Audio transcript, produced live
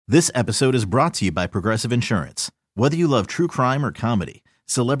This episode is brought to you by Progressive Insurance. Whether you love true crime or comedy,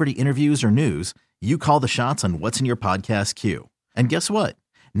 celebrity interviews or news, you call the shots on what's in your podcast queue. And guess what?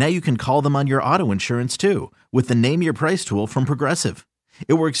 Now you can call them on your auto insurance too with the Name Your Price tool from Progressive.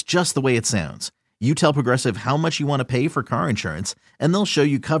 It works just the way it sounds. You tell Progressive how much you want to pay for car insurance, and they'll show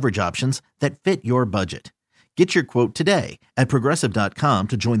you coverage options that fit your budget. Get your quote today at Progressive.com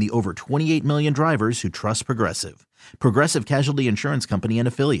to join the over 28 million drivers who trust Progressive. Progressive Casualty Insurance Company and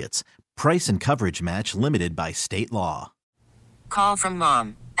Affiliates. Price and coverage match limited by state law. Call from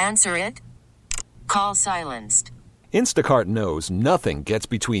mom. Answer it. Call silenced. Instacart knows nothing gets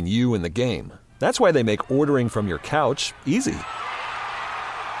between you and the game. That's why they make ordering from your couch easy.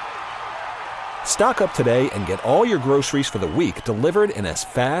 Stock up today and get all your groceries for the week delivered in as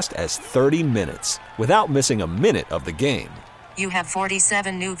fast as 30 minutes without missing a minute of the game. You have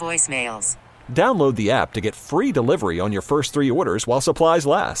 47 new voicemails. Download the app to get free delivery on your first 3 orders while supplies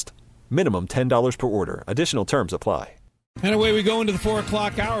last. Minimum $10 per order. Additional terms apply. And away we go into the 4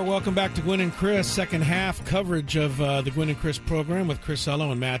 o'clock hour. Welcome back to Gwynn and Chris. Second half coverage of the Gwynn and Chris program with Chris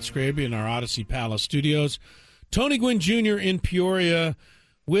Ello and Matt Scraby in our Odyssey Palace studios. Tony Gwynn Jr. in Peoria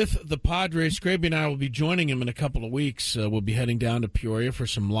with the Padres. Scraby and I will be joining him in a couple of weeks. We'll be heading down to Peoria for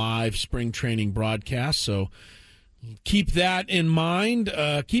some live spring training broadcasts. So keep that in mind.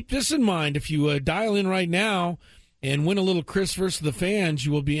 Keep this in mind. If you dial in right now and win a little Chris versus the Fans,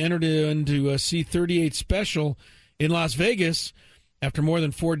 you will be entered into see 38 Special in Las Vegas. After more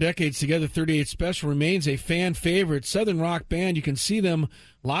than 4 decades together, 38 Special remains a fan favorite Southern rock band. You can see them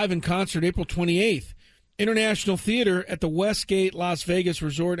live in concert April 28th. International Theater at the Westgate Las Vegas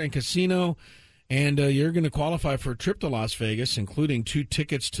Resort and Casino. And you're going to qualify for a trip to Las Vegas, including 2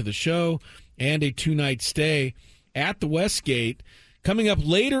 tickets to the show and a 2-night stay at the Westgate. Coming up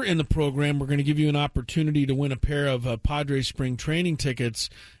later in the program, we're going to give you an opportunity to win a pair of Padres spring training tickets,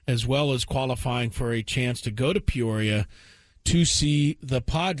 as well as qualifying for a chance to go to Peoria to see the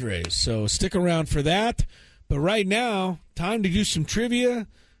Padres. So stick around for that. But right now, time to do some trivia.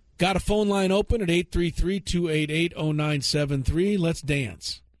 Got a phone line open at 833-288-0973. Let's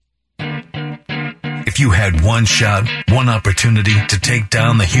dance. If you had one shot, one opportunity to take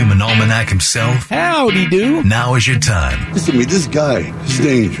down the human almanac himself, howdy do. Now is your time. Listen to me, this guy is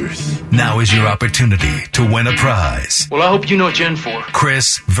dangerous. Now is your opportunity to win a prize. Well, I hope you know what you're in for.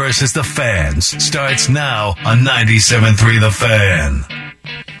 Chris versus the Fans starts now on 97.3 The Fan.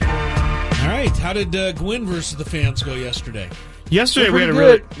 All right, how did Gwynn versus the Fans go yesterday? Yesterday we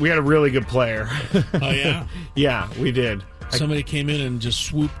had a really good player. Oh yeah, yeah, we did. Somebody came in and just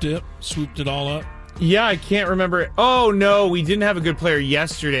swooped it all up. Yeah, I can't remember. Oh no, we didn't have a good player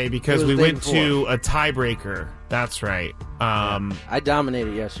yesterday because we went to a tiebreaker. That's right. I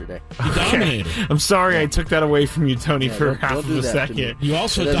dominated yesterday. You dominated. I'm sorry I took that away from you, Tony, for half of a second. You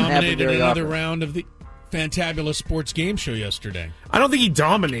also dominated another round of the Fantabulous Sports Game Show yesterday. I don't think he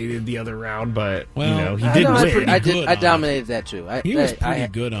dominated the other round, but he did win. I dominated that too. He was pretty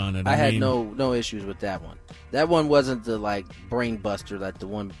good on it. I had no issues with that one. That one wasn't the brain buster like the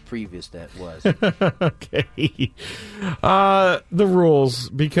one previous that was. Okay. The rules,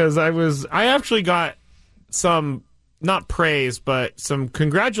 because I actually got some, not praise, but some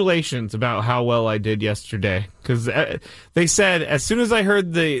congratulations about how well I did yesterday. Because they said, as soon as I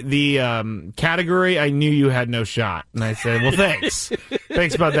heard the category, I knew you had no shot. And I said, well, thanks.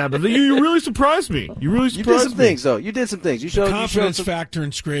 Thanks about that. But you really surprised me. You did some things, though. You did some things. The confidence factor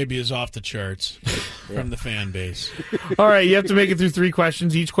in Scraby is off the charts from the fan base. All right, you have to make it through 3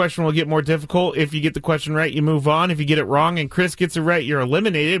 questions. Each question will get more difficult. If you get the question right, you move on. If you get it wrong and Chris gets it right, you're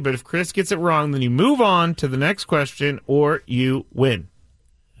eliminated. But if Chris gets it wrong, then you move on to the next question or you win.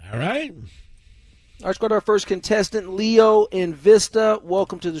 All right. Let's go to our first contestant, Leo in Vista.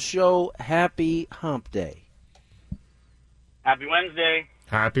 Welcome to the show. Happy Hump Day. Happy Wednesday.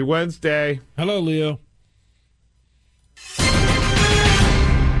 Happy Wednesday. Hello, Leo.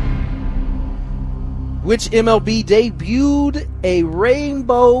 Which MLB debuted a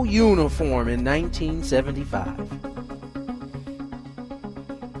rainbow uniform in 1975?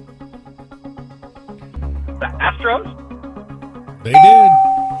 The Astros? They did.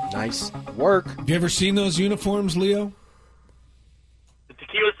 Nice work. Have you ever seen those uniforms, Leo? The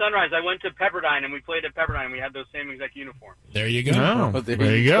Tequila Sunrise. I went to Pepperdine, and we played at Pepperdine, and we had those same exact uniforms. There you go. Oh,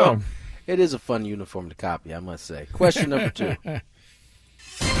 there you go. It is a fun uniform to copy, I must say. Question number 2.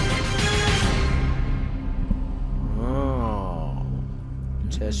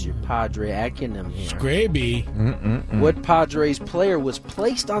 Test your Padre acumen here. Scraby. What Padres player was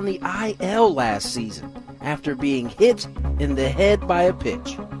placed on the IL last season after being hit in the head by a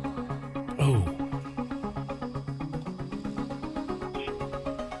pitch?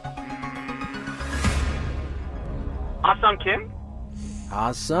 Ah-Sung Kim?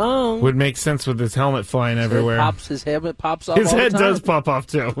 Awesome. Would make sense with his helmet flying everywhere. His helmet pops off. His all the head time. does pop off,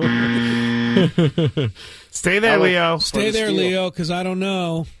 too. Stay there, Leo. Stay there, Leo, because I don't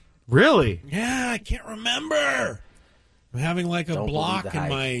know. Really? Yeah, I can't remember. I'm having like a Don't block believe the in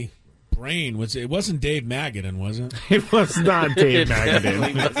hype. my brain. It wasn't Dave Magadan, was it? It was not Dave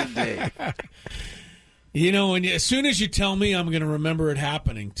Definitely Magadan. wasn't Dave. You know, as soon as you tell me, I'm going to remember it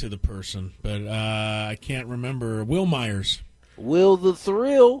happening to the person, but I can't remember. Will Myers. Will the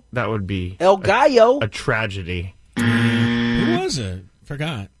Thrill. That would be El Gallo. a tragedy. Who was it?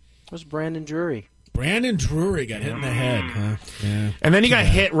 Forgot. It was Brandon Drury. Brandon Drury got hit in the head. Huh? Yeah. And then he got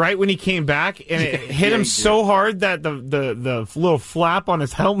hit right when he came back, and it hit him so hard that the little flap on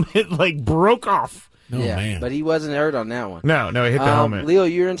his helmet like broke off. Oh, man. But he wasn't hurt on that one. No, it hit the helmet. Leo,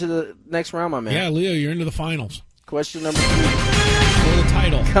 you're into the next round, my man. Yeah, Leo, you're into the finals. Question number 3. For the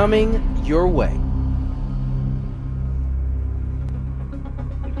title. Coming your way.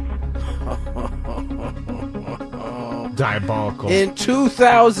 Diabolical. In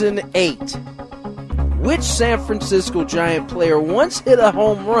 2008, which San Francisco Giant player once hit a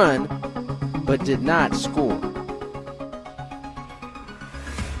home run but did not score?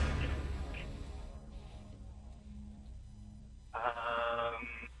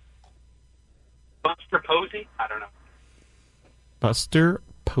 Buster Posey? I don't know. Buster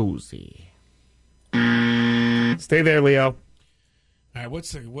Posey. Stay there, Leo. All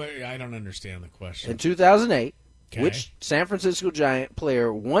right, I don't understand the question. In 2008, Okay. which San Francisco Giant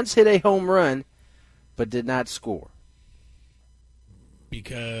player once hit a home run but did not score?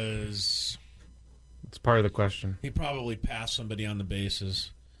 Because It's part of the question. he probably passed somebody on the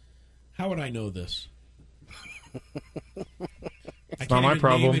bases. How would I know this? I not my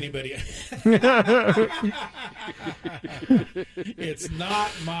problem. Name anybody. It's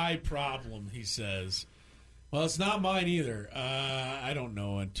not my problem, he says. Well, it's not mine either. I don't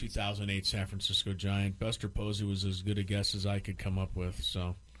know. In 2008 San Francisco Giant, Buster Posey was as good a guess as I could come up with.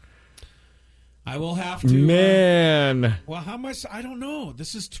 So I will have to. Man. Well, how much? I don't know.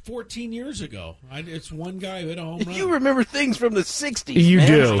 This is 14 years ago. It's one guy who hit a home run. You remember things from the 60s, You man.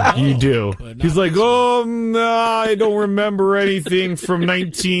 do. Stop. You do. But not He's like, this one. oh, no, I don't remember anything from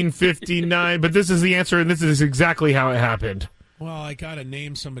 1959. But this is the answer, and this is exactly how it happened. Well, I got to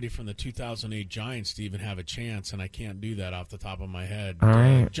name somebody from the 2008 Giants to even have a chance, and I can't do that off the top of my head. All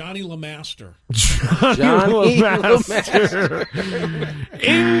right. Johnny LeMaster. Johnny LeMaster.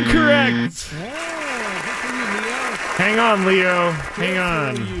 Incorrect. Hang on, Leo. Hang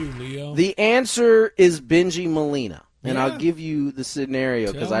on. You, Leo. The answer is Benji Molina. And Yeah. I'll give you the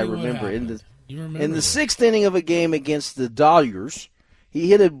scenario because Tell I me what remember in happened. You remember the this. 6th inning of a game against the Dodgers, he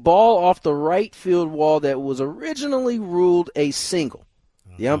hit a ball off the right field wall that was originally ruled a single.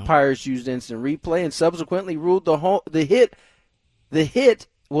 The umpires used instant replay and subsequently ruled the hit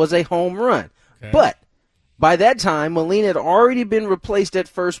was a home run. Okay. But by that time, Molina had already been replaced at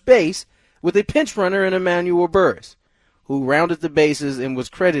first base with a pinch runner in Emmanuel Burris, who rounded the bases and was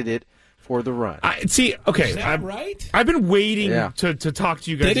credited for the run. Is that right? I've been waiting Yeah. to talk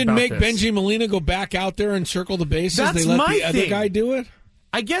to you guys They didn't about make this. Benji Molina go back out there and circle the bases. That's they let my the other thing. guy do it.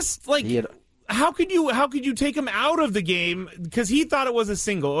 I guess, like, He had- how could you take him out of the game because he thought it was a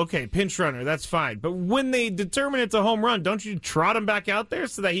single? Okay, pinch runner, that's fine. But when they determine it's a home run, don't you trot him back out there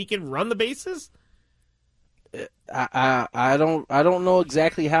so that he can run the bases? I don't know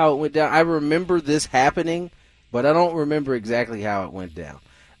exactly how it went down. I remember this happening, but I don't remember exactly how it went down.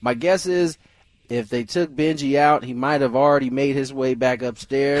 My guess is if they took Benji out, he might have already made his way back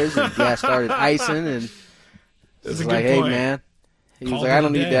upstairs and got started icing and That's it's a like, good hey point. man. He was Called like, it I a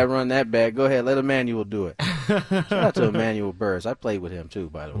don't need day. that run that bad. Go ahead, let Emmanuel do it. Shout out to Emmanuel Burris. I played with him too,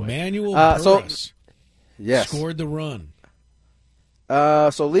 by the way. Emmanuel so- Burris Yes. scored the run.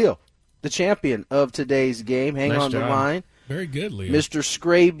 So Leo, the champion of today's game, hang Nice on the job. line. Very good, Leo. Mr.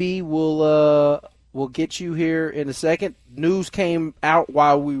 Scraby will get you here in a second. News came out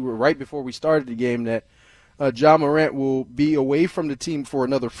while we were right before we started the game that John Morant will be away from the team for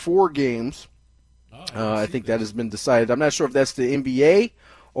another 4 games. I think that has been decided. I'm not sure if that's the NBA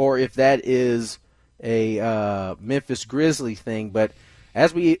or if that is a Memphis Grizzly thing, but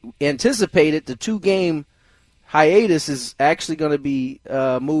as we anticipated, the 2-game hiatus is actually going to be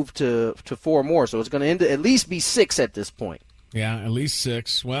moved to 4 more, so it's going to end at least be 6 at this point. Yeah, at least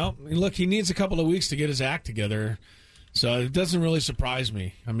 6. Well, look, he needs a couple of weeks to get his act together, so it doesn't really surprise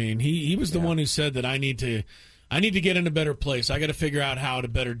me. I mean, he was the one who said that I need to get in a better place. I got to figure out how to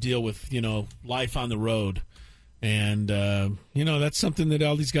better deal with life on the road, and that's something that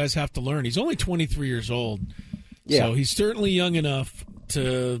all these guys have to learn. He's only 23 years old, so he's certainly young enough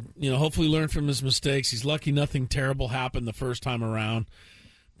to, hopefully learn from his mistakes. He's lucky nothing terrible happened the first time around.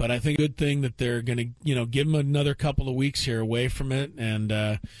 But I think a good thing that they're going to, give him another couple of weeks here away from it.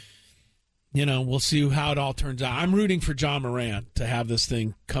 And, we'll see how it all turns out. I'm rooting for John Morant to have this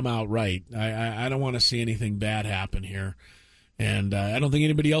thing come out right. I don't want to see anything bad happen here. And I don't think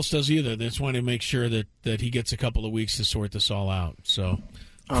anybody else does either. They just want to make sure that he gets a couple of weeks to sort this all out. So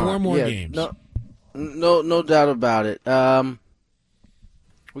 4 more games. No doubt about it.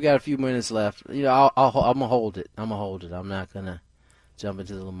 We got a few minutes left. I'm gonna hold it. I'm not gonna jump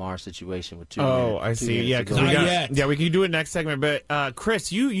into the Lamar situation with 2 minutes. Oh, I see. Yeah, because we can do it next segment. But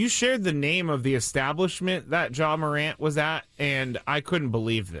Chris, you shared the name of the establishment that Ja Morant was at, and I couldn't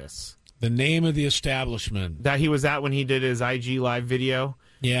believe this. The name of the establishment that he was at when he did his IG live video.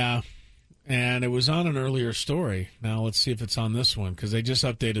 Yeah. And it was on an earlier story. Now let's see if it's on this one because they just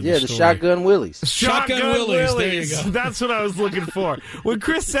updated the story. The Shotgun Willies. Shotgun Willies. There you go. That's what I was looking for. When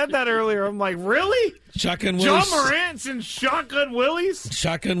Chris said that earlier, I'm like, really? Shotgun Willies. Ja Morant's in Shotgun Willies?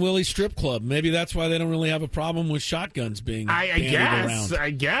 Shotgun Willie Strip Club. Maybe that's why they don't really have a problem with shotguns being bandied around. I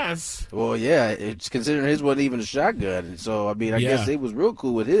guess. Well, yeah, it's considering his wasn't even a shotgun. So, I guess he was real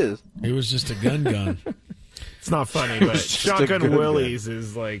cool with his. It was just a gun. It's not funny, but Shotgun Willie's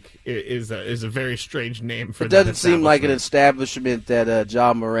is a very strange name for. It doesn't seem like an establishment that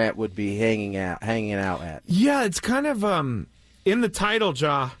Ja Morant would be hanging out at. Yeah, it's kind of in the title,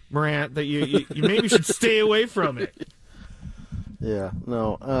 Ja Morant, that you maybe should stay away from it. Yeah,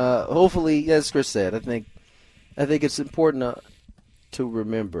 no. Hopefully, as Chris said, I think it's important to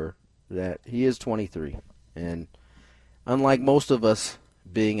remember that he is 23, and unlike most of us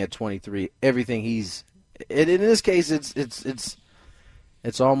being at 23, everything he's in this case, it's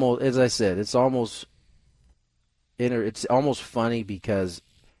almost, as I said, it's almost funny because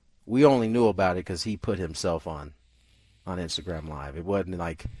we only knew about it because he put himself on Instagram Live. It wasn't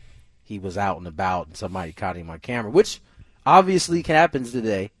like he was out and about and somebody caught him on camera, which obviously happens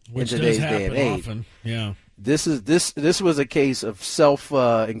today in today's day and age. Often. Yeah, this was a case of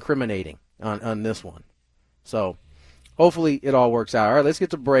self-incriminating on this one. So hopefully it all works out. All right, let's get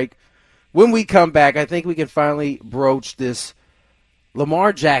to break. When we come back, I think we can finally broach this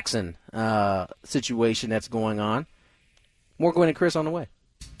Lamar Jackson situation that's going on. More Gwynn and Chris on the way.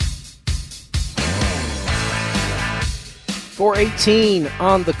 4:18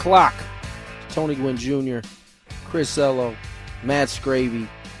 on the clock. Tony Gwynn Jr., Chris Ello, Matt Scraby,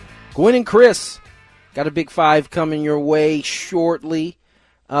 Gwynn and Chris. Got a big 5 coming your way shortly.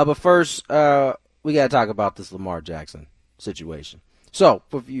 But first, we got to talk about this Lamar Jackson situation. So,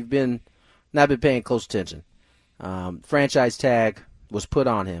 if you've not been paying close attention, franchise tag was put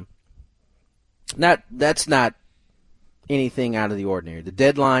on him. That's not anything out of the ordinary. The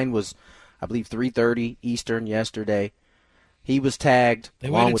deadline was, I believe, 3:30 Eastern yesterday. He was tagged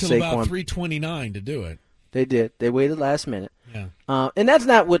along with Saquon. They waited until about 3:29 to do it. They did. They waited last minute. Yeah. And that's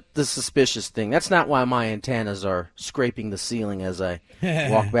not what the suspicious thing. That's not why my antennas are scraping the ceiling as I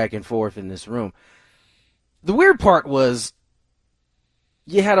walk back and forth in this room. The weird part was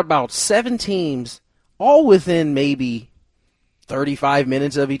you had about 7 teams, all within maybe 35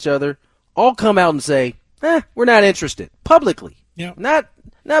 minutes of each other, all come out and say, we're not interested, publicly. Yeah. Not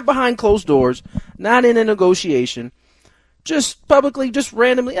behind closed doors, not in a negotiation, just publicly, just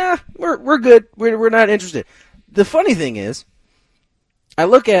randomly, we're good, we're not interested. The funny thing is, I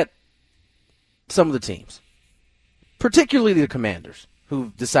look at some of the teams, particularly the Commanders,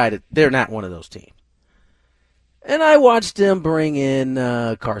 who've decided they're not one of those teams. And I watched them bring in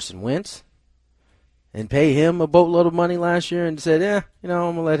Carson Wentz and pay him a boatload of money last year and said, I'm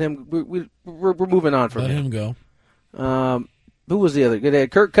going to let him, we're moving on from him. Let him go. Who was the other? They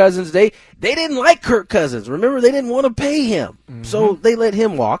had Kirk Cousins. They didn't like Kirk Cousins. Remember, they didn't want to pay him. Mm-hmm. So they let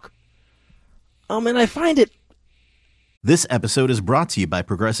him walk. And I find it. This episode is brought to you by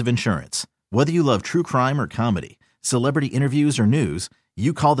Progressive Insurance. Whether you love true crime or comedy, celebrity interviews or news,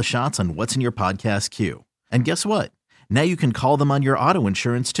 you call the shots on what's in your podcast queue. And guess what? Now you can call them on your auto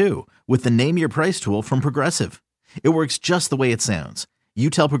insurance too with the Name Your Price tool from Progressive. It works just the way it sounds. You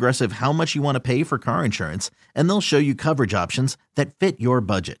tell Progressive how much you want to pay for car insurance, and they'll show you coverage options that fit your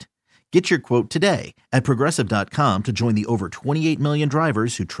budget. Get your quote today at Progressive.com to join the over 28 million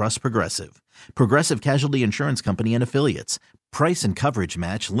drivers who trust Progressive. Progressive Casualty Insurance Company and Affiliates. Price and coverage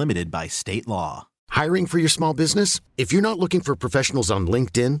match limited by state law. Hiring for your small business? If you're not looking for professionals on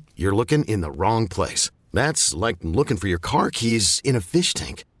LinkedIn, you're looking in the wrong place. That's like looking for your car keys in a fish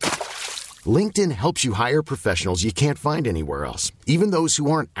tank. LinkedIn helps you hire professionals you can't find anywhere else, even those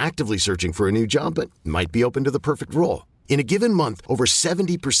who aren't actively searching for a new job but might be open to the perfect role. In a given month, over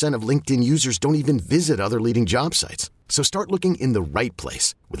 70% of LinkedIn users don't even visit other leading job sites. So start looking in the right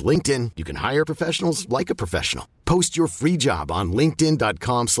place. With LinkedIn, you can hire professionals like a professional. Post your free job on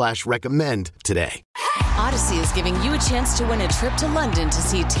linkedin.com/recommend today. Odyssey is giving you a chance to win a trip to London to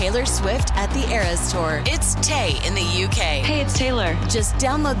see Taylor Swift at the Eras Tour. It's Tay in the UK. Hey, it's Taylor. Just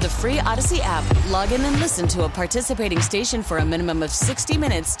download the free Odyssey app, log in and listen to a participating station for a minimum of 60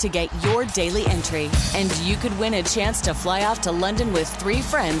 minutes to get your daily entry. And you could win a chance to fly off to London with 3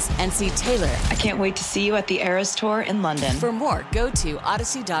 friends and see Taylor. I can't wait to see you at the Eras Tour in London. For more, go to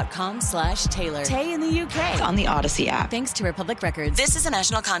odyssey.com/Taylor. Tay in the UK. It's on the Odyssey app. Thanks to Republic Records. This is a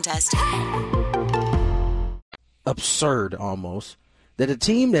national contest. Absurd, almost, that a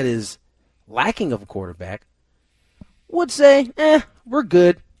team that is lacking of a quarterback would say, we're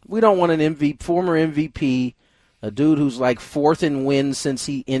good. We don't want an former MVP, a dude who's like 4th in wins since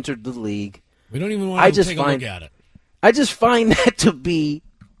he entered the league. We don't even want to take a look at it. I just find that to be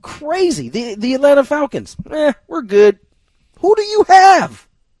crazy. The Atlanta Falcons, we're good. Who do you have?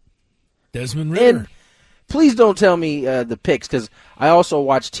 Desmond Ridder. And please don't tell me the picks, because I also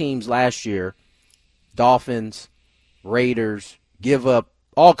watched teams last year, Dolphins, Raiders, give up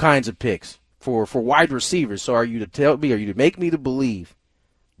all kinds of picks for wide receivers. So are you to make me to believe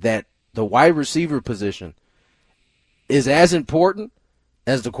that the wide receiver position is as important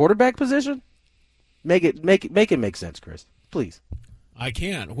as the quarterback position? Make it make sense, Chris. Please. I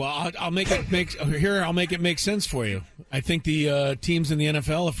can. Well, I'll make it make sense for you. I think the teams in the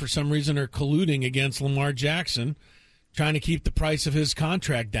NFL, if for some reason, are colluding against Lamar Jackson, trying to keep the price of his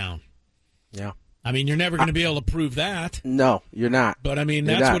contract down. Yeah. I mean, you're never going to be able to prove that. No, you're not. But, I mean,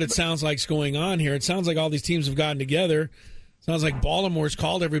 that's what it sounds like is going on here. It sounds like all these teams have gotten together. It sounds like Baltimore's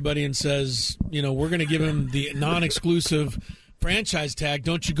called everybody and says, we're going to give him the non-exclusive franchise tag.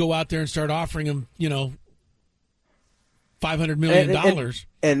 Don't you go out there and start offering him, $500 million.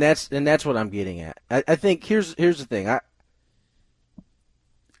 And that's what I'm getting at. I think here's the thing.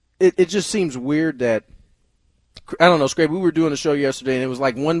 It just seems weird that, I don't know, Scrape, we were doing a show yesterday, and it was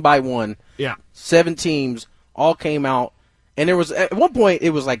like one by one. Yeah. 7 teams all came out. And there was, at one point,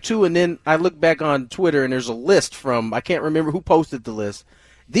 it was like 2, and then I looked back on Twitter, and there's a list from, I can't remember who posted the list.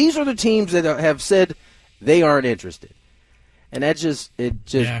 These are the teams that have said they aren't interested. And that just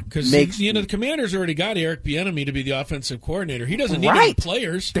makes the Commanders already got Eric Bieniemy to be the offensive coordinator. He doesn't need any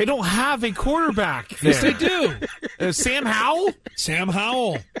players. They don't have a quarterback. Yes, they do. Sam Howell. Sam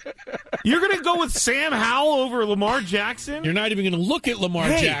Howell. You're going to go with Sam Howell over Lamar Jackson? You're not even going to look at Lamar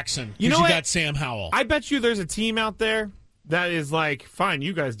Jackson because you got Sam Howell. I bet you there's a team out there that is like, fine,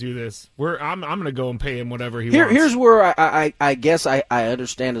 you guys do this. I'm going to go and pay him whatever he wants. Here's where I guess I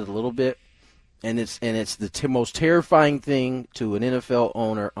understand it a little bit. And it's the most terrifying thing to an NFL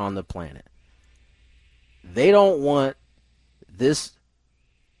owner on the planet. They don't want this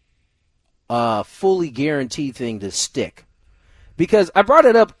fully guaranteed thing to stick, because I brought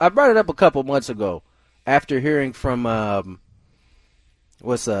it up a couple months ago after hearing from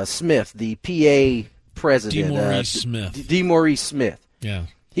Smith, the PA president, DeMaurice Smith. Yeah,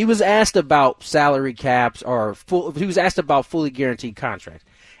 he was asked about salary caps he was asked about fully guaranteed contracts.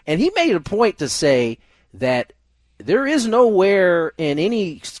 And he made a point to say that there is nowhere in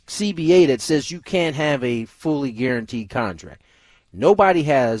any CBA that says you can't have a fully guaranteed contract. Nobody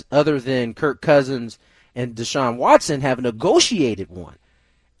has, other than Kirk Cousins and Deshaun Watson, have negotiated one.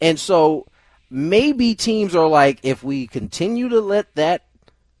 And so maybe teams are like, if we continue to let that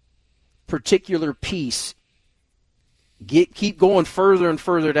particular piece keep going further and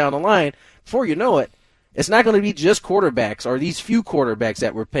further down the line, before you know it, it's not going to be just quarterbacks or these few quarterbacks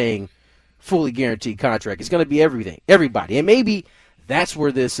that we're paying fully guaranteed contract. It's going to be everybody. And maybe that's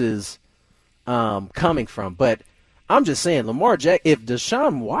where this is coming from. But I'm just saying, if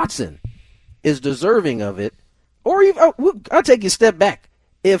Deshaun Watson is deserving of it, or even, I'll take a step back.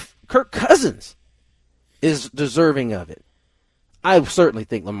 If Kirk Cousins is deserving of it, I certainly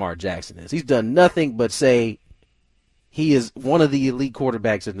think Lamar Jackson is. He's done nothing but say he is one of the elite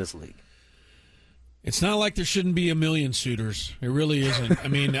quarterbacks in this league. It's not like there shouldn't be a million suitors. It really isn't. I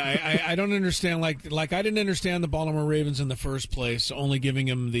mean, I don't understand. Like I didn't understand the Baltimore Ravens in the first place, only giving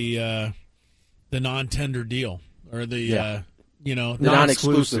him the non-tender deal or the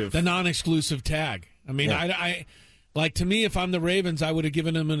non-exclusive tag. I mean, I to me, if I'm the Ravens, I would have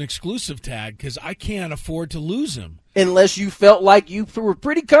given him an exclusive tag because I can't afford to lose him. Unless you felt like you were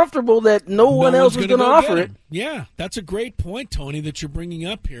pretty comfortable that no one else was going to offer it. Yeah, that's a great point, Tony, that you're bringing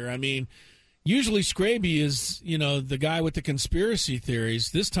up here. I mean, usually Scraby is, the guy with the conspiracy theories.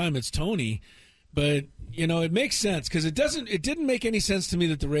 This time it's Tony. But, it makes sense because it didn't make any sense to me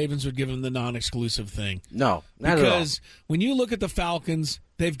that the Ravens would give him the non-exclusive thing. No, not at all. Because when you look at the Falcons,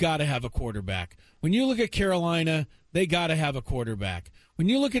 they've got to have a quarterback. When you look at Carolina, they got to have a quarterback. When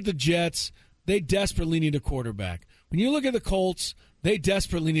you look at the Jets, they desperately need a quarterback. When you look at the Colts, they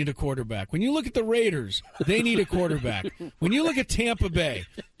desperately need a quarterback. When you look at the Raiders, they need a quarterback. When you look at Tampa Bay,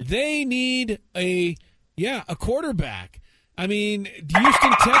 they need a quarterback. I mean, the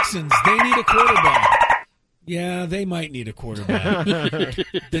Houston Texans, they need a quarterback. Yeah, they might need a quarterback.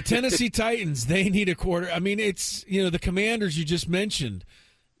 The Tennessee Titans, they need a quarterback. I mean, it's, the Commanders you just mentioned.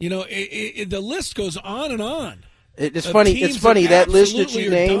 The list goes on and on. It's funny. It's funny that list that you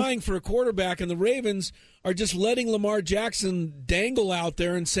named. Dying for a quarterback, and the Ravens are just letting Lamar Jackson dangle out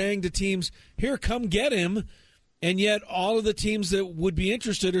there and saying to teams, "Here, come get him," and yet all of the teams that would be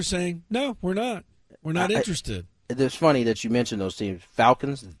interested are saying, "No, we're not. We're not interested." It's funny that you mentioned those teams.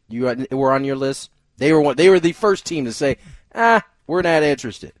 Falcons, you were on your list. They were the first team to say, we're not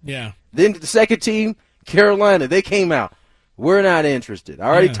interested. Yeah. Then the second team, Carolina, they came out. We're not interested. I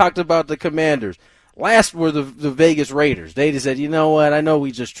already talked about the Commanders. Last were the Vegas Raiders. They just said, you know what? I know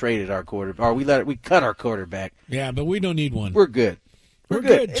we just traded our quarterback, or we cut our quarterback. Yeah, but we don't need one. We're good. We're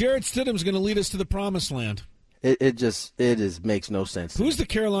good. Jarrett Stidham's going to lead us to the promised land. It makes no sense. Who's the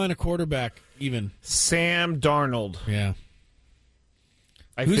Carolina quarterback even? Sam Darnold. Yeah.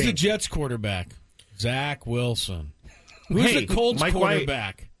 Who's the Jets quarterback? Zach Wilson. Who's the Colts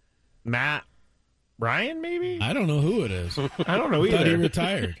quarterback? Matt Ryan, maybe? I don't know who it is. I don't know either. I thought he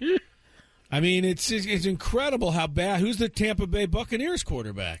retired. I mean, it's incredible how bad. Who's the Tampa Bay Buccaneers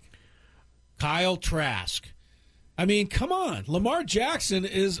quarterback? Kyle Trask. I mean, come on. Lamar Jackson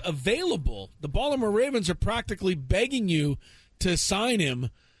is available. The Baltimore Ravens are practically begging you to sign him,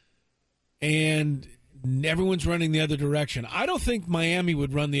 and everyone's running the other direction. I don't think Miami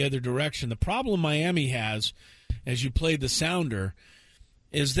would run the other direction. The problem Miami has, as you played the sounder,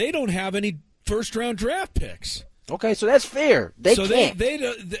 is they don't have any first-round draft picks. Okay, so that's fair. They can't.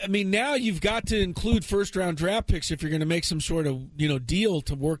 I mean, now you've got to include first-round draft picks if you're going to make some sort of deal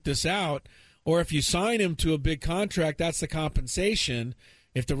to work this out. Or if you sign him to a big contract, that's the compensation.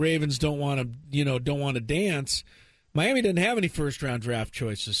 If the Ravens don't want to dance, Miami didn't have any first-round draft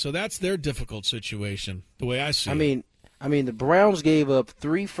choices, so that's their difficult situation. The way I see it. I mean, the Browns gave up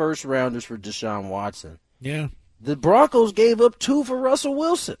 3 first-rounders for Deshaun Watson. Yeah. The Broncos gave up 2 for Russell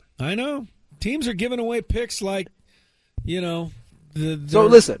Wilson. I know. Teams are giving away picks like, So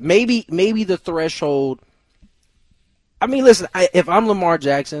listen, maybe the threshold. I mean, listen. If I'm Lamar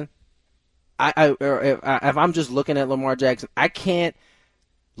Jackson, if I'm just looking at Lamar Jackson, I can't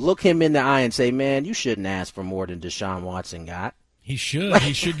look him in the eye and say, "Man, you shouldn't ask for more than Deshaun Watson got." He should.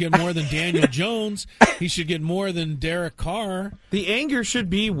 He should get more than Daniel Jones. He should get more than Derek Carr. The anger should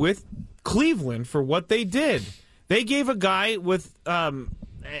be with Cleveland for what they did. They gave a guy with.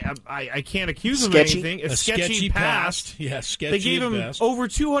 I can't accuse him of anything. A sketchy past. Yeah, sketchy. They gave him best. over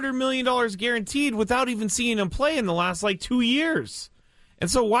 $200 million guaranteed without even seeing him play in the last 2 years.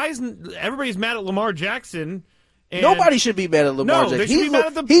 And so why isn't everybody's mad at Lamar Jackson? And nobody should be mad at Lamar Jackson. They should be mad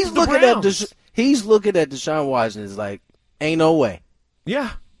at the Browns. He's looking at Deshaun Watson and is like, ain't no way.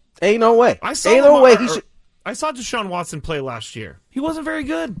 Yeah. Ain't no way. I saw Deshaun Watson play last year. He wasn't very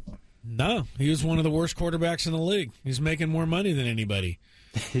good. No, he was one of the worst quarterbacks in the league. He's making more money than anybody.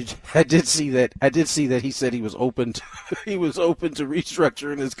 I did see that. He said he was open to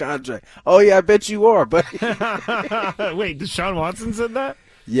restructuring his contract. Oh yeah, I bet you are, buddy. Wait, Deshaun Watson said that?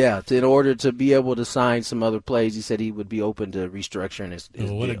 Yeah, in order to be able to sign some other plays, he said he would be open to restructuring his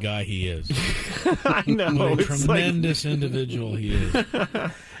what deal. A guy he is. I know. What a tremendous individual he is. Is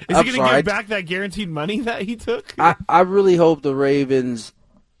he going to give back that guaranteed money that he took? I really hope the Ravens,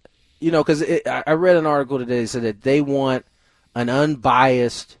 because I read an article today that said that they want an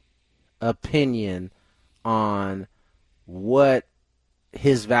unbiased opinion on what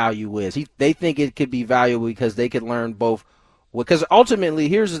his value is. They think it could be valuable because they could learn both. Because ultimately,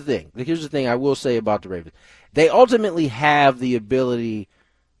 here's the thing. Here's the thing I will say about the Ravens. They ultimately have the ability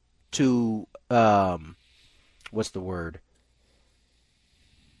to, what's the word?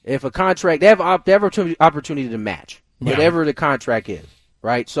 If a contract, they have opportunity to match whatever the contract is,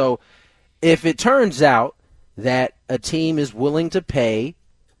 right? So if it turns out that a team is willing to pay,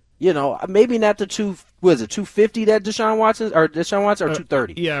 maybe not the $250 that Deshaun Watson or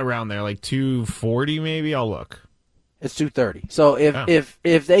 230? Yeah, around there, like 240 maybe. I'll look. It's 230. So if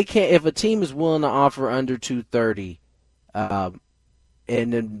a team is willing to offer under 230, and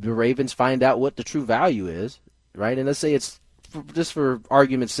then the Ravens find out what the true value is, right? And let's say it's just for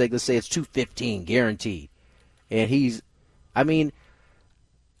argument's sake, let's say it's 215 guaranteed, and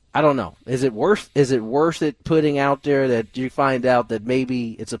I don't know. Is it worth it putting out there that you find out that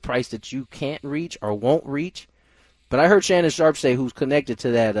maybe it's a price that you can't reach or won't reach? But I heard Shannon Sharp say, who's connected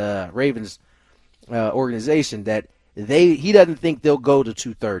to that Ravens organization, that he doesn't think they'll go to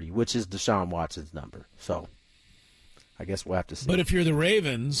 230, which is Deshaun Watson's number. So I guess we'll have to see. But if you're the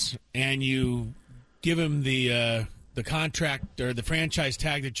Ravens and you give him the contract or the franchise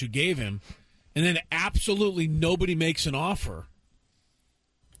tag that you gave him, and then absolutely nobody makes an offer,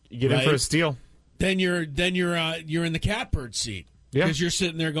 you get in for a steal. Then you're in the catbird seat because you're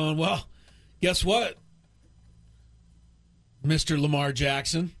sitting there going, well, guess what, Mr. Lamar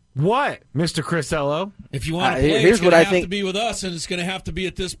Jackson? What, Mr. Chris Ello? If you want to play, it's going to have to be with us, and it's going to have to be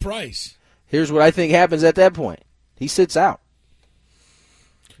at this price. Here's what I think happens at that point: he sits out.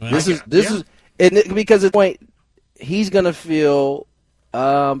 Well, this is because at the point he's going to feel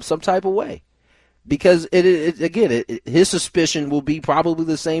some type of way because his suspicion will be probably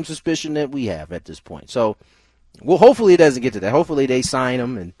the same suspicion that we have at this point. So, hopefully it doesn't get to that. Hopefully they sign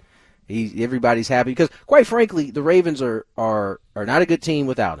him and everybody's happy because, quite frankly, the Ravens are not a good team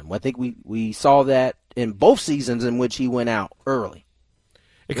without him. I think we saw that in both seasons in which he went out early.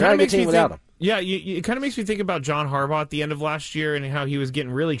 It kind of makes me think without him. Yeah, it kind of makes me think about John Harbaugh at the end of last year and how he was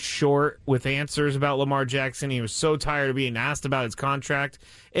getting really short with answers about Lamar Jackson. He was so tired of being asked about his contract.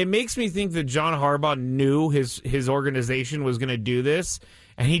 It makes me think that John Harbaugh knew his organization was going to do this,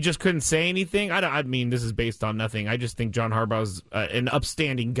 and he just couldn't say anything. I mean, this is based on nothing. I just think John Harbaugh's an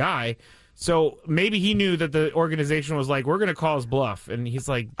upstanding guy. So maybe he knew that the organization was like, we're going to call his bluff. And he's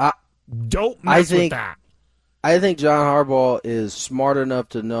like, don't mess with that. I think John Harbaugh is smart enough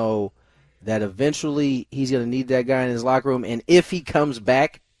to know that eventually he's going to need that guy in his locker room. And if he comes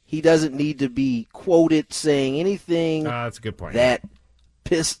back, he doesn't need to be quoted saying anything that's a good point. That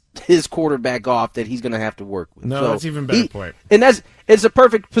pissed his quarterback off that he's going to have to work with. No, that's even better point. And it's a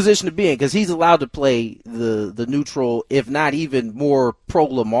perfect position to be in because he's allowed to play the neutral, if not even more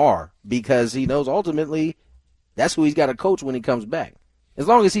pro-Lamar, because he knows ultimately that's who he's got to coach when he comes back. As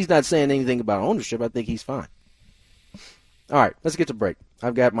long as he's not saying anything about ownership, I think he's fine. All right, let's get to break.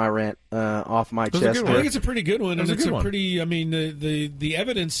 I've got my rant off my chest. I think it's a pretty good one, and it's a pretty. I mean, the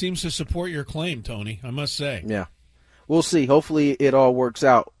evidence seems to support your claim, Tony. I must say. Yeah, we'll see. Hopefully, it all works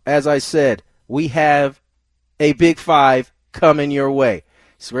out. As I said, we have a Big Five coming your way.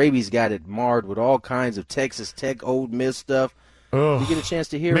 Scraby's got it marred with all kinds of Texas Tech, Ole Miss stuff. Oh, you get a chance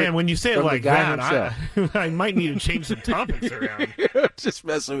to hear it. Man, when you say it like that, I might need to change some topics around. Just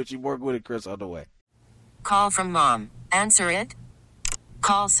messing with you. More Gwynn and Chris on the way. Call from mom. Answer it.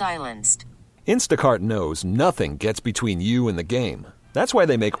 Call silenced. Instacart knows nothing gets between you and the game. That's why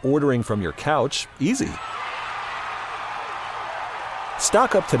they make ordering from your couch easy.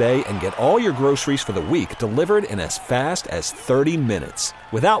 Stock up today and get all your groceries for the week delivered in as fast as 30 minutes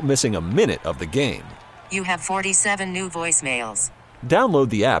without missing a minute of the game. You have 47 new voicemails. Download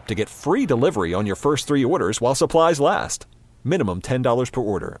the app to get free delivery on your first 3 orders while supplies last. Minimum $10 per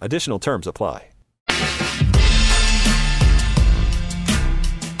order. Additional terms apply.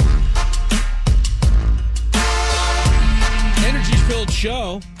 Energy-filled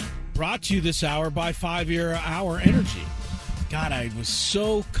show brought to you this hour by 5 Year Hour Energy. God, I was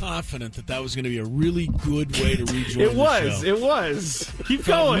so confident that was going to be a really good way to rejoin It was. Keep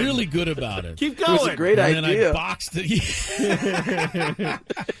going. Really good about it. Keep going. It was a great idea. And then I boxed it.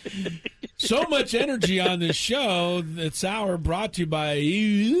 So much energy on this show. This hour brought to you by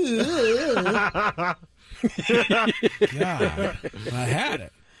God, I had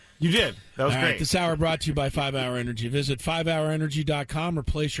it. You did. That was All great. Right, this hour brought to you by 5 Hour Energy. Visit 5hourenergy.com.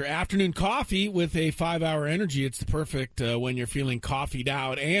 Replace your afternoon coffee with a 5 Hour Energy. It's the perfect when you're feeling coffeeed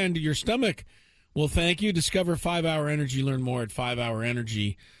out and your stomach will thank you. Discover 5 Hour Energy. Learn more at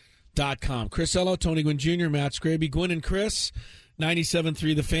 5hourenergy.com. Chris Ello, Tony Gwynn Jr., Matt Scraby, Gwynn and Chris.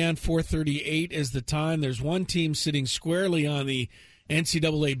 97.3 The Fan, 4:38 is the time. There's one team sitting squarely on the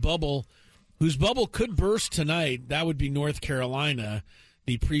NCAA bubble whose bubble could burst tonight. That would be North Carolina.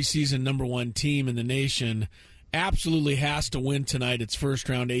 The preseason number 1 team in the nation absolutely has to win tonight its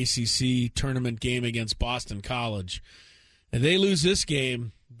first-round ACC tournament game against Boston College. If they lose this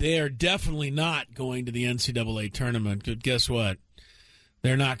game, they are definitely not going to the NCAA tournament. But guess what?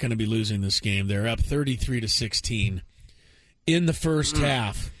 They're not going to be losing this game. They're up 33-16 in the first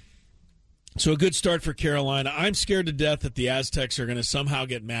half. So a good start for Carolina. I'm scared to death that the Aztecs are going to somehow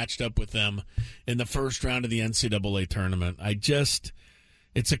get matched up with them in the first round of the NCAA tournament.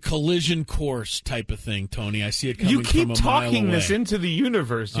 It's a collision course type of thing, Tony. I see it coming You keep from a mile talking away. this into the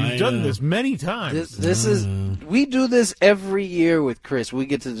universe. You've done this many times. This is we do this every year with Chris. We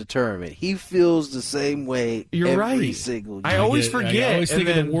get to the tournament. He feels the same way. You're every right. single year. I always forget. I always think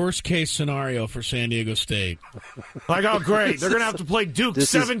and of the worst case scenario for San Diego State. Like, oh, great. They're going to have to play Duke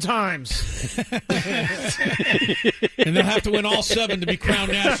seven times. And they'll have to win all 7 to be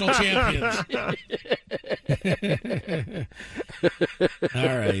crowned national champions.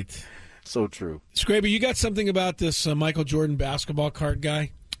 All right. So true. Scraby, you got something about this Michael Jordan basketball card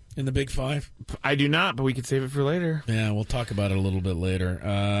guy in the Big Five? I do not, but we could save it for later. Yeah, we'll talk about it a little bit later.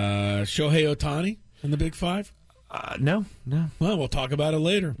 Shohei Ohtani in the Big Five? No. Well, we'll talk about it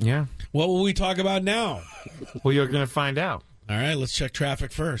later. Yeah. What will we talk about now? Well, you're going to find out. All right, let's check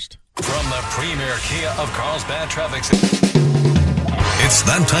traffic first. From the premier Kia of Carlsbad Traffic It's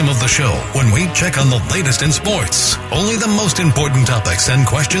that time of the show when we check on the latest in sports. Only the most important topics and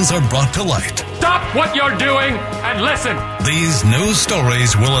questions are brought to light. Stop what you're doing and listen. These news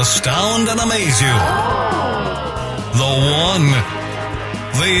stories will astound and amaze you. The one,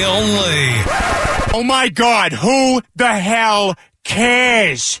 the only. Oh my God, who the hell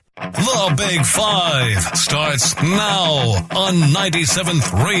cares? The Big Five starts now on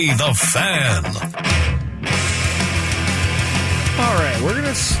 97.3 The Fan. All right, we're going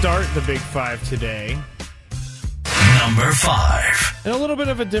to start the Big Five today. Number 5. In a little bit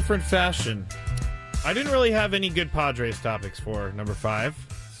of a different fashion. I didn't really have any good Padres topics for number 5,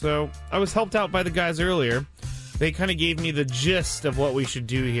 so I was helped out by the guys earlier. They kind of gave me the gist of what we should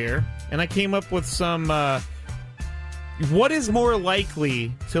do here, and I came up with some, what is more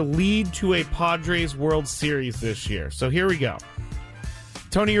likely to lead to a Padres World Series this year? So here we go.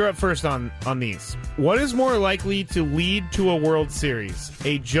 Tony, you're up first on these. What is more likely to lead to a World Series?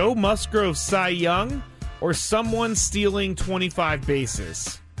 A Joe Musgrove Cy Young or someone stealing 25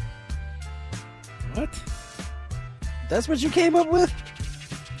 bases? What? That's what you came up with?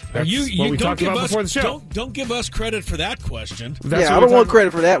 That's what we talked about before the show. Don't give us credit for that question. I don't want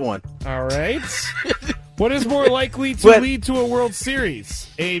credit for that one. All right. What is more likely to lead to a World Series?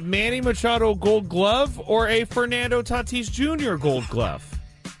 A Manny Machado Gold Glove or a Fernando Tatis Jr. Gold Glove?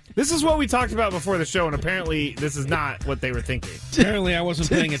 This is what we talked about before the show, and apparently this is not what they were thinking. Apparently I wasn't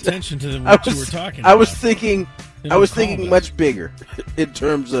paying attention to what you were talking about. I was thinking much bigger in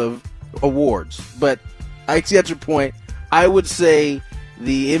terms of awards, but I get your point. I would say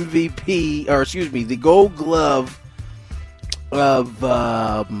the MVP, or excuse me, the Gold Glove of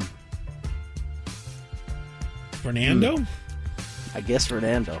Fernando? I guess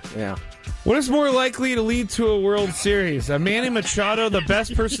Fernando, yeah. What is more likely to lead to a World Series? A Manny Machado, the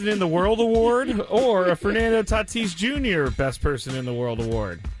Best Person in the World Award, or a Fernando Tatis Jr. Best Person in the World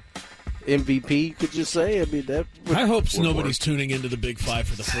Award? MVP, you could just say. I mean, that. I hope nobody's tuning into the Big Five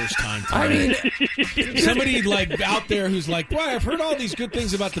for the first time today. I mean, somebody like out there who's like, "Boy, I've heard all these good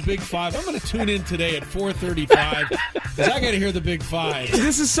things about the Big Five. I'm going to tune in today at 4:35 because I got to hear the Big Five."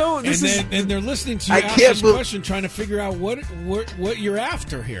 This is so. And they're listening to you ask this question, trying to figure out what you're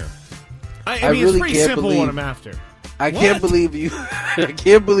after here. I mean, really it's pretty simple what I'm after. I can't believe you. I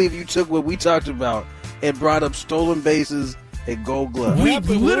can't believe you took what we talked about and brought up stolen bases and Gold Glove. We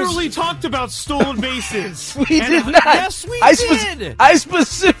literally talked about stolen bases. We did not. Yes, we did. I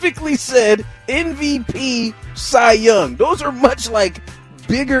specifically said MVP Cy Young. Those are much like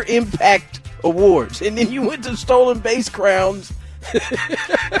bigger impact awards. And then you went to stolen base crowns.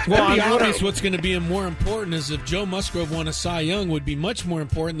 Well, to be honest, what's going to be more important is if Joe Musgrove won a Cy Young would be much more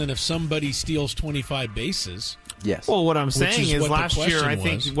important than if somebody steals 25 bases. Yes. Well, what I'm saying is last year, I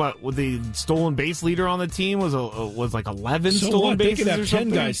think the stolen base leader on the team was like 11 stolen bases. They could have or 10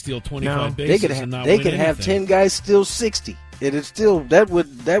 something? guys steal 25 bases. They could have 10 guys steal 60. It is still that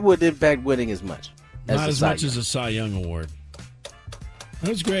would impact winning as much. Not as much as a Cy Young award. That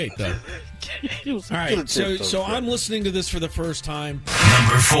was great, though. All right, so I'm listening to this for the first time.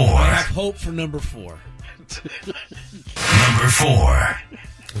 Number 4. I have hope for number 4. Number 4.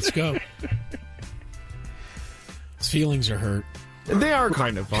 Let's go. His feelings are hurt. They are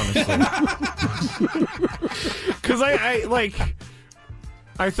kind of, honestly. Because I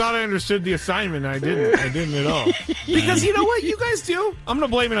thought I understood the assignment. I didn't at all. Because you know what you guys do? I'm going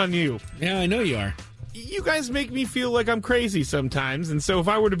to blame it on you. Yeah, I know you are. You guys make me feel like I'm crazy sometimes. And so if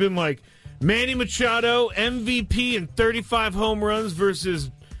I would have been like, Manny Machado, MVP and 35 home runs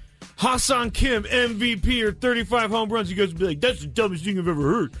versus Ha-Seong Kim, MVP or 35 home runs, you guys would be like, that's the dumbest thing I've ever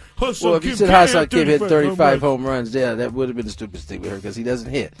heard. Well, if you said Ha-Seong Kim hit 35 home runs, yeah, that would have been the stupidest thing we heard because he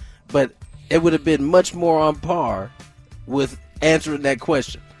doesn't hit. But it would have been much more on par with answering that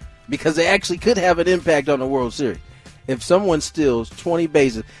question because they actually could have an impact on the World Series. if someone steals 20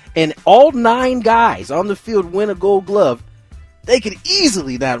 bases and all 9 guys on the field win a Gold Glove, they could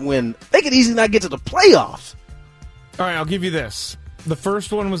easily not win. They could easily not get to the playoffs. All right, I'll give you this. The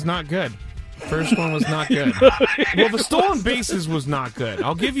first one was not good. Well, the stolen bases was not good.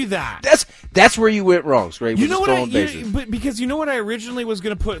 I'll give you that. That's where you went wrong, Scrape. You know what? Because you know what? I originally was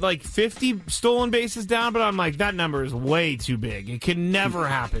going to put like 50 stolen bases down, but I'm like, that number is way too big. It can never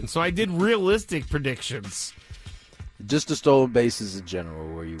happen. So I did realistic predictions. Just the stolen bases in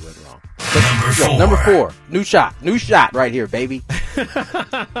general where you went wrong. Number 4. New shot right here, baby.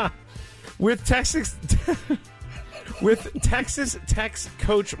 With Texas Tech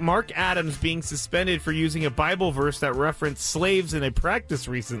coach Mark Adams being suspended for using a Bible verse that referenced slaves in a practice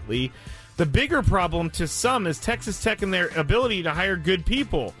recently, the bigger problem to some is Texas Tech and their ability to hire good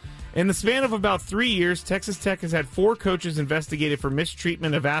people. In the span of about 3 years, Texas Tech has had 4 coaches investigated for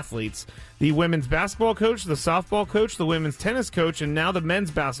mistreatment of athletes. The women's basketball coach, the softball coach, the women's tennis coach, and now the men's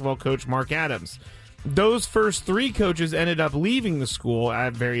basketball coach, Mark Adams. Those first 3 coaches ended up leaving the school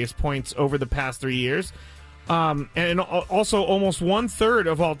at various points over the past 3 years. And also almost 1/3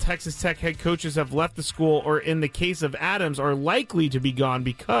 of all Texas Tech head coaches have left the school, or in the case of Adams, are likely to be gone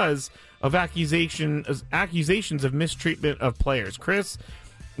because of accusations of mistreatment of players. Chris,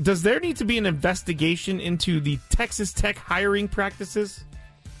 does there need to be an investigation into the Texas Tech hiring practices?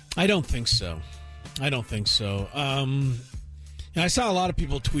 I don't think so. I saw a lot of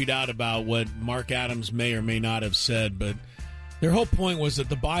people tweet out about what Mark Adams may or may not have said, but their whole point was that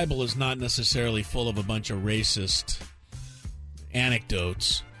the Bible is not necessarily full of a bunch of racist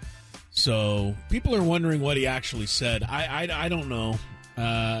anecdotes. So people are wondering what he actually said. I don't know.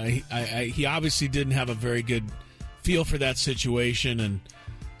 He obviously didn't have a very good feel for that situation and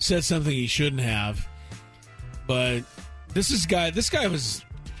said something he shouldn't have. But this isn't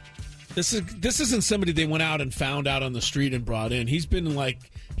somebody they went out and found out on the street and brought in. He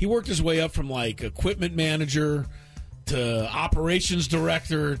worked his way up from like equipment manager to operations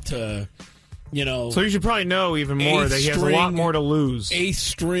director to, So you should probably know even more that he has a lot more to lose. 8th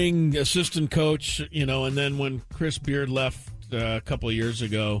string assistant coach, and then when Chris Beard left a couple of years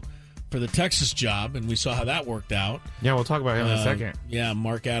ago for the Texas job, and we saw how that worked out. Yeah, we'll talk about him in a second. Yeah,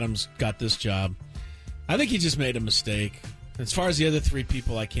 Mark Adams got this job. I think he just made a mistake. As far as the other 3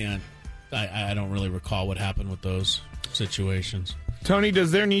 people, I don't really recall what happened with those situations. Tony, does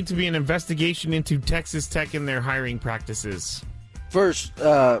there need to be an investigation into Texas Tech and their hiring practices? First,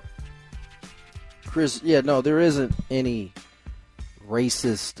 Chris, there isn't any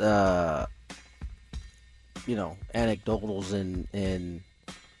racist, anecdotals in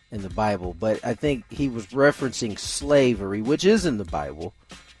the Bible, but I think he was referencing slavery, which is in the Bible,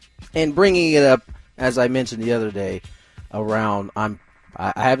 and bringing it up, as I mentioned the other day, around I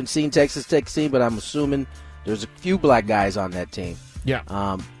haven't seen Texas Tech team, but I'm assuming there's a few black guys on that team.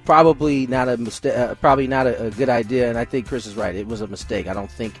 Yeah. Probably not a mistake. Probably not a good idea. And I think Chris is right. It was a mistake. I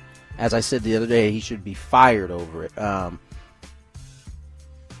don't think, as I said the other day, he should be fired over it.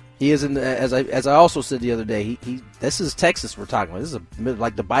 He is as I also said the other day. This is Texas we're talking about. This is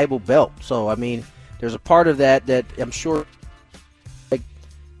like the Bible Belt. So I mean, there's a part of that I'm sure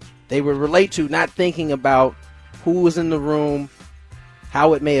they would relate to, not thinking about who was in the room,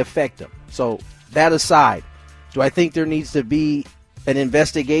 how it may affect them. So that aside, do I think there needs to be an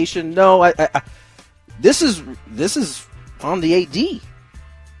investigation? No. This is on the AD.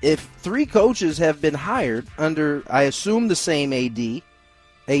 If 3 coaches have been hired under, I assume, the same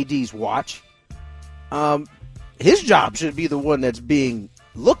AD's watch, his job should be the one that's being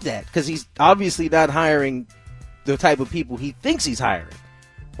looked at, because he's obviously not hiring the type of people he thinks he's hiring.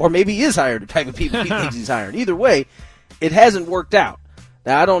 Or maybe he is hiring the type of people he thinks he's hiring. Either way, it hasn't worked out.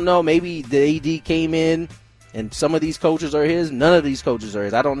 Now, I don't know. Maybe the AD came in and some of these coaches are his. None of these coaches are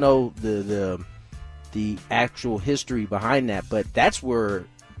his. I don't know the actual history behind that, but that's where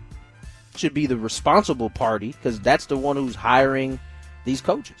should be the responsible party, because that's the one who's hiring these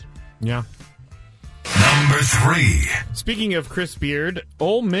coaches. Yeah. Number 3. Speaking of Chris Beard,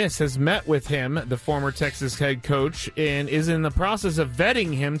 Ole Miss has met with him, the former Texas head coach, and is in the process of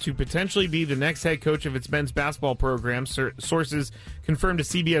vetting him to potentially be the next head coach of its men's basketball program, sources confirmed to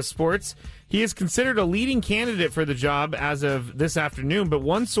CBS Sports. He is considered a leading candidate for the job as of this afternoon, but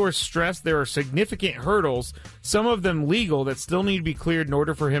one source stressed there are significant hurdles, some of them legal, that still need to be cleared in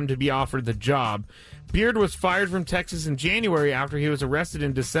order for him to be offered the job. Beard was fired from Texas in January after he was arrested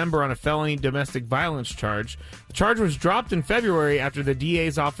in December on a felony domestic violence charge. The charge was dropped in February after the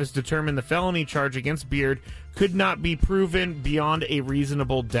DA's office determined the felony charge against Beard could not be proven beyond a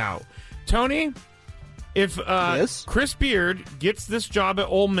reasonable doubt. Tony, If Yes? Chris Beard gets this job at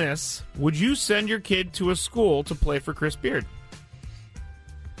Ole Miss, would you send your kid to a school to play for Chris Beard?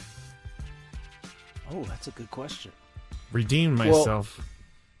 Oh, that's a good question. Redeem myself.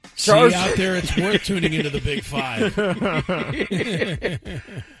 See out there, it's worth tuning into the Big Five.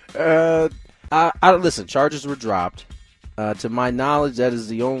 Listen, charges were dropped. To my knowledge, that is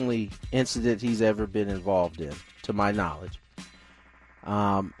the only incident he's ever been involved in, to my knowledge.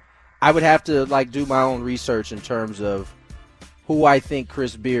 I would have to do my own research in terms of who I think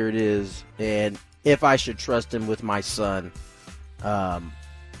Chris Beard is and if I should trust him with my son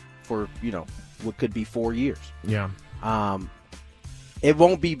for, what could be 4 years. Yeah. It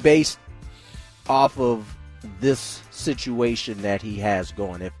won't be based off of this situation that he has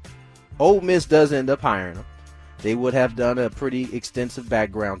going. If Ole Miss does end up hiring him, they would have done a pretty extensive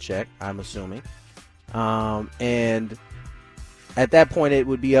background check, I'm assuming. And at that point, it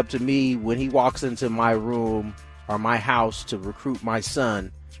would be up to me when he walks into my room or my house to recruit my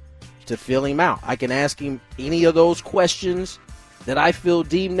son to fill him out. I can ask him any of those questions that I feel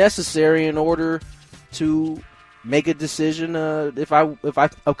deemed necessary in order to make a decision if I'm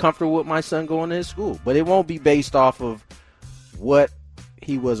comfortable with my son going to his school. But it won't be based off of what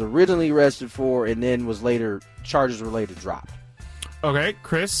he was originally arrested for and then charges were later dropped. Okay,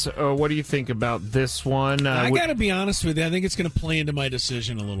 Chris, what do you think about this one? I got to be honest with you. I think it's going to play into my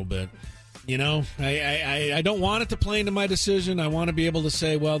decision a little bit. I don't want it to play into my decision. I want to be able to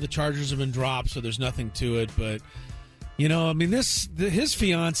say, well, the charges have been dropped, so there's nothing to it. But, his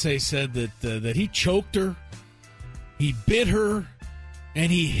fiance said that he choked her, he bit her,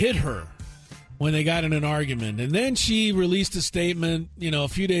 and he hit her when they got in an argument. And then she released a statement, a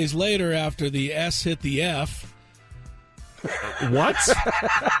few days later after the S hit the F. What?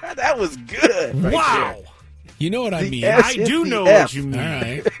 That was good. Right wow. There. You know what I mean. I do know what you mean. All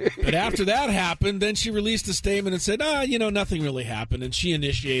right. But after that happened, then she released a statement and said, nothing really happened. And she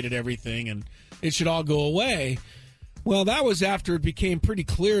initiated everything and it should all go away. Well, that was after it became pretty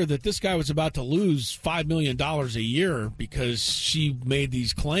clear that this guy was about to lose $5 million a year because she made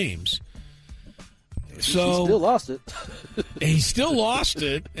these claims. So he still lost it. He still lost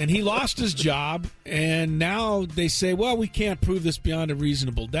it, and he lost his job, and now they say, well, we can't prove this beyond a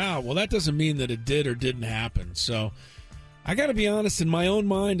reasonable doubt. Well, that doesn't mean that it did or didn't happen. So I got to be honest, in my own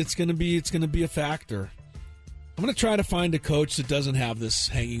mind, it's going to be a factor. I'm going to try to find a coach that doesn't have this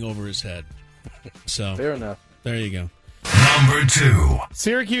hanging over his head. So fair enough. There you go. Number 2.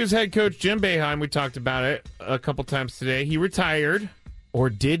 Syracuse head coach Jim Boeheim, we talked about it a couple times today. He retired. Or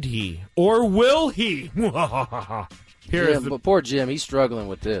did he? Or will he? But poor Jim, he's struggling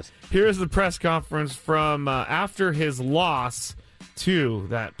with this. Here is the press conference from after his loss to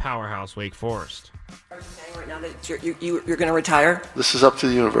that powerhouse Wake Forest. Are you saying right now that you're going to retire? This is up to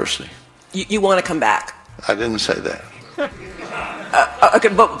the university. You want to come back? I didn't say that.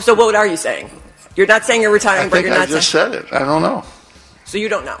 Okay, so what are you saying? You're not saying you're retiring, but you're not saying... I just said it. I don't know. So you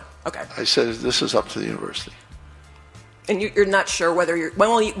don't know? Okay. I said this is up to the university. And you're not sure whether you're...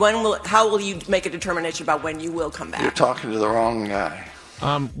 How will you make a determination about when you will come back? You're talking to the wrong guy.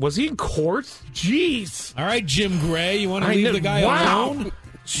 Was he in court? Jeez. All right, Jim Gray, you want to leave the guy alone?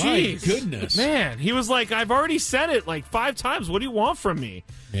 Jeez. My goodness. Man, he was like, I've already said it 5 times. What do you want from me?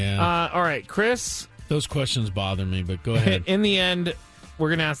 Yeah. All right, Chris. Those questions bother me, but go ahead. In the end, we're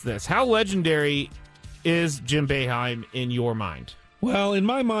going to ask this. How legendary is Jim Boeheim in your mind? Well, in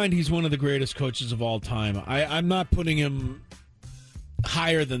my mind, he's one of the greatest coaches of all time. I'm not putting him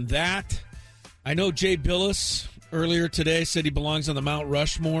higher than that. I know Jay Billis earlier today said he belongs on the Mount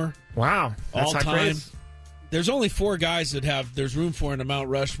Rushmore. Wow. That's all time. Praise. There's only 4 guys that there's room for in the Mount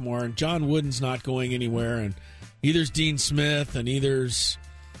Rushmore, and John Wooden's not going anywhere, and either's Dean Smith, and either's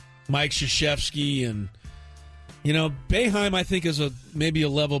Mike Krzyzewski, and Boeheim I think is maybe a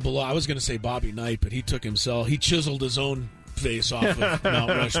level below. I was going to say Bobby Knight, but he chiseled his own face off of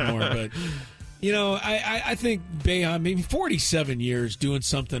Mount Rushmore. But I think Boeheim, 47 years doing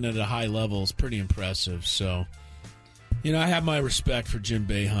something at a high level is pretty impressive. So I have my respect for Jim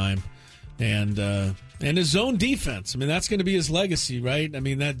Boeheim and his zone defense. That's going to be his legacy, right?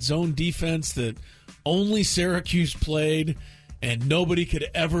 That zone defense that only Syracuse played and nobody could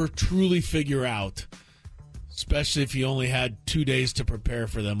ever truly figure out, especially if you only had 2 days to prepare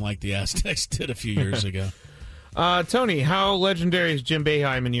for them like the Aztecs did a few years ago. Tony, how legendary is Jim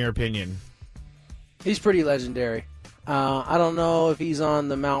Boeheim in your opinion? He's pretty legendary. I don't know if he's on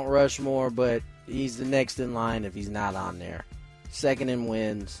the Mount Rushmore, but he's the next in line if he's not on there. Second in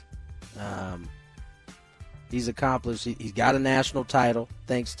wins. He's accomplished. He's got a national title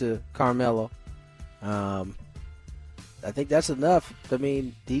thanks to Carmelo. I think that's enough.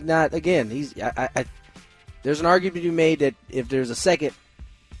 He's not. Again, There's an argument to be made that if there's a second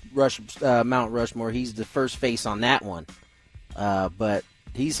Mount Rushmore, he's the first face on that one. But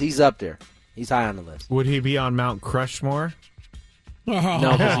he's up there. He's high on the list. Would he be on Mount Crushmore? No,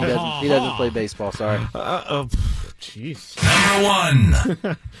 because he doesn't play baseball. Sorry. Jeez. Number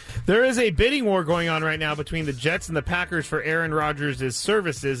 1. There is a bidding war going on right now between the Jets and the Packers for Aaron Rodgers'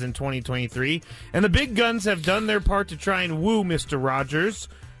 services in 2023, and the big guns have done their part to try and woo Mr. Rodgers.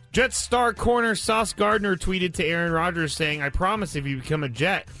 Jets star corner Sauce Gardner tweeted to Aaron Rodgers saying, "I promise if you become a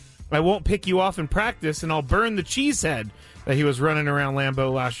Jet, I won't pick you off in practice, and I'll burn the cheesehead," that he was running around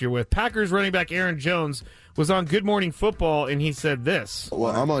Lambeau last year with. Packers running back Aaron Jones was on Good Morning Football, and he said this.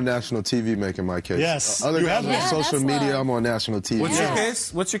 Well, I'm on national TV making my case. Yes. Other guys on social media, I'm on national TV. What's your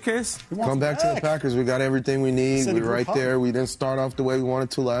case? What's your case? Come back to the Packers. We got everything we need. We're right there. We didn't start off the way we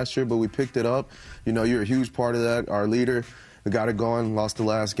wanted to last year, but we picked it up. You know, you're a huge part of that. Our leader, we got it going. Lost the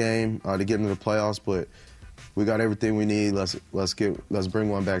last game to get into the playoffs, but we got everything we need. Let's bring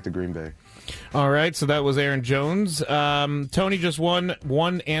one back to Green Bay. All right, so that was Aaron Jones. Tony, just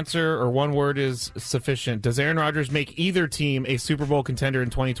one answer or one word is sufficient. Does Aaron Rodgers make either team a Super Bowl contender in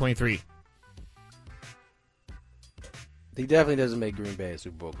 2023? He definitely doesn't make Green Bay a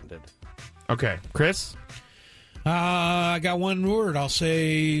Super Bowl contender. Okay. Chris? I got one word. I'll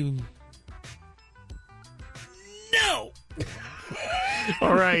say no.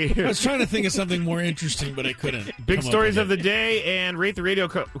 All right. I was trying to think of something more interesting, but I couldn't. Big stories of the day and Rate the Radio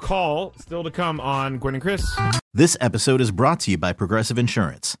call still to come on Gwynn and Chris. This episode is brought to you by Progressive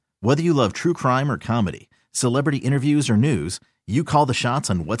Insurance. Whether you love true crime or comedy, celebrity interviews or news, you call the shots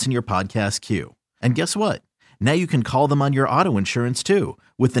on what's in your podcast queue. And guess what? Now you can call them on your auto insurance too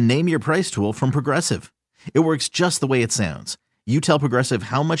with the Name Your Price tool from Progressive. It works just the way it sounds. You tell Progressive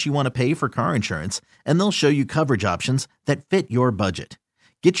how much you want to pay for car insurance, and they'll show you coverage options that fit your budget.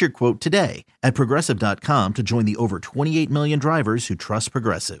 Get your quote today at Progressive.com to join the over 28 million drivers who trust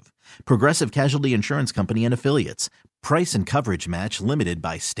Progressive. Progressive Casualty Insurance Company and Affiliates. Price and coverage match limited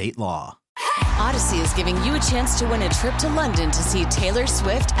by state law. Odyssey is giving you a chance to win a trip to London to see Taylor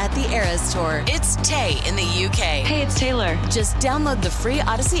Swift at the Eras Tour. It's Tay in the UK. Hey, it's Taylor. Just download the free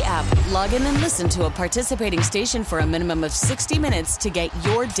Odyssey app, log in and listen to a participating station for a minimum of 60 minutes to get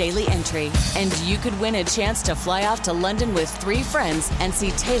your daily entry. And you could win a chance to fly off to London with 3 friends and see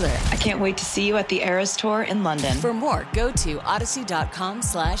Taylor. I can't wait to see you at the Eras Tour in London. For more, go to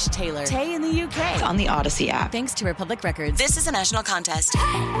odyssey.com/Taylor. Tay in the UK. It's on the Odyssey app. Thanks to Republic Records. This is a national contest.